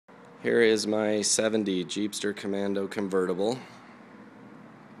Here is my 70 Jeepster Commando Convertible.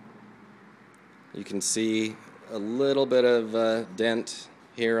 You can see a little bit of a dent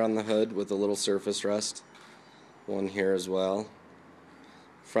here on the hood with a little surface rust. One here as well.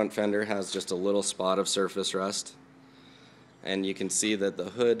 Front fender has just a little spot of surface rust. And you can see that the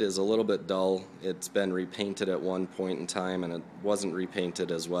hood is a little bit dull. It's been repainted at one point in time, and it wasn't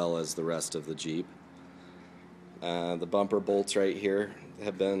repainted as well as the rest of the Jeep. The bumper bolts right here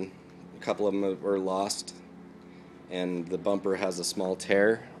have been, a couple of them were lost, and the bumper has a small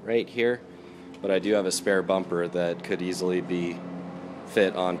tear right here, but I do have a spare bumper that could easily be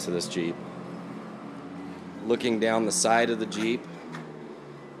fit onto this Jeep. Looking down the side of the Jeep,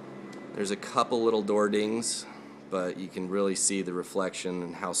 there's a couple little door dings, but you can really see the reflection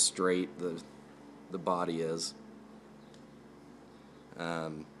and how straight the body is.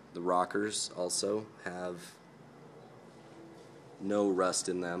 The rockers also have no rust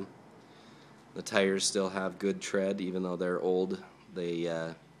in them. The tires still have good tread, even though they're old. They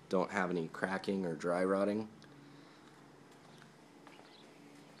don't have any cracking or dry rotting.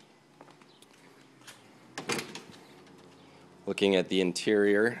 Looking at the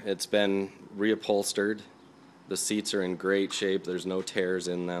interior, it's been reupholstered. The seats are in great shape. There's no tears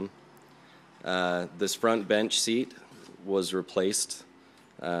in them. This front bench seat was replaced.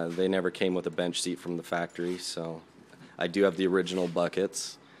 They never came with a bench seat from the factory, so I do have the original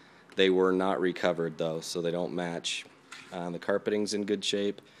buckets. They were not recovered though, so they don't match. The carpeting's in good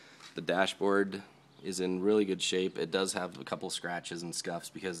shape. The dashboard is in really good shape. It does have a couple scratches and scuffs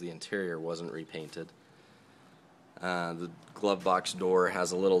because the interior wasn't repainted. The glove box door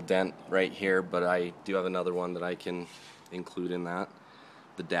has a little dent right here, but I do have another one that I can include in that.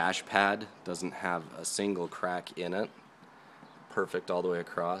 The dash pad doesn't have a single crack in it. Perfect all the way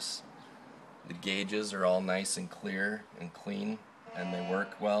across. The gauges are all nice and clear and clean, and they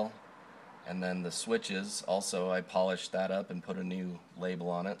work well. And then the switches, also I polished that up and put a new label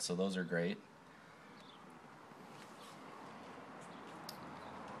on it, so those are great.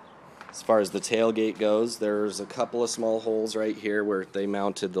 As far as the tailgate goes, there's a couple of small holes right here where they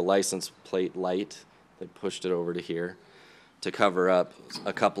mounted the license plate light. They pushed it over to here to cover up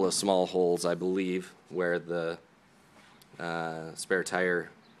a couple of small holes, I believe, where the spare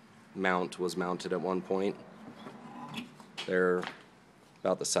tire mount was mounted at one point. They're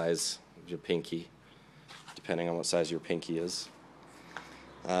about the size of your pinky, depending on what size your pinky is.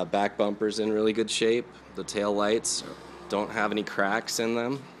 Back bumper's in really good shape. The tail lights don't have any cracks in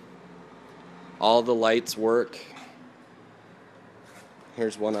them. All the lights work.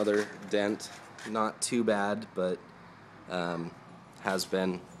 Here's one other dent. Not too bad, but has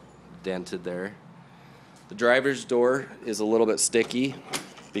been dented there. The driver's door is a little bit sticky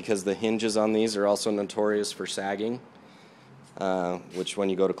because the hinges on these are also notorious for sagging, which when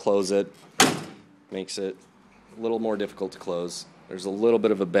you go to close it, makes it a little more difficult to close. There's a little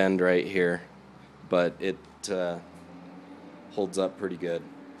bit of a bend right here, but it holds up pretty good.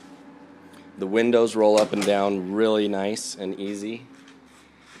 The windows roll up and down really nice and easy.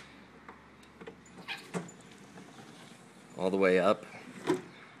 All the way up.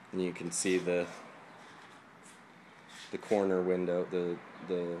 And you can see the corner window,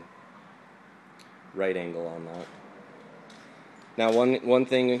 the right angle on that. Now one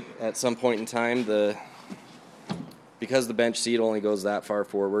thing at some point in time, because the bench seat only goes that far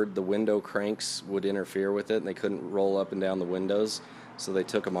forward, the window cranks would interfere with it and they couldn't roll up and down the windows, so they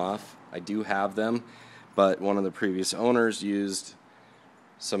took them off. I do have them, but one of the previous owners used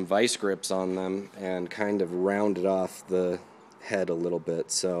some vice grips on them and kind of rounded off the head a little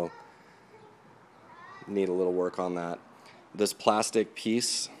bit, so need a little work on that. This plastic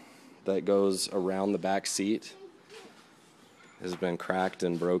piece that goes around the back seat has been cracked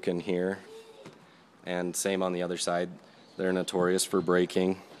and broken here, and same on the other side. They're notorious for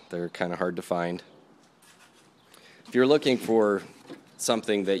breaking. They're kind of hard to find. If you're looking for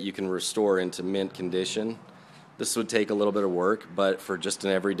something that you can restore into mint condition, this would take a little bit of work, but for just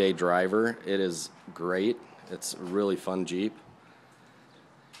an everyday driver, it is great. It's a really fun Jeep.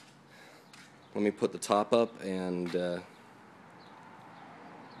 Let me put the top up and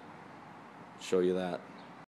show you that.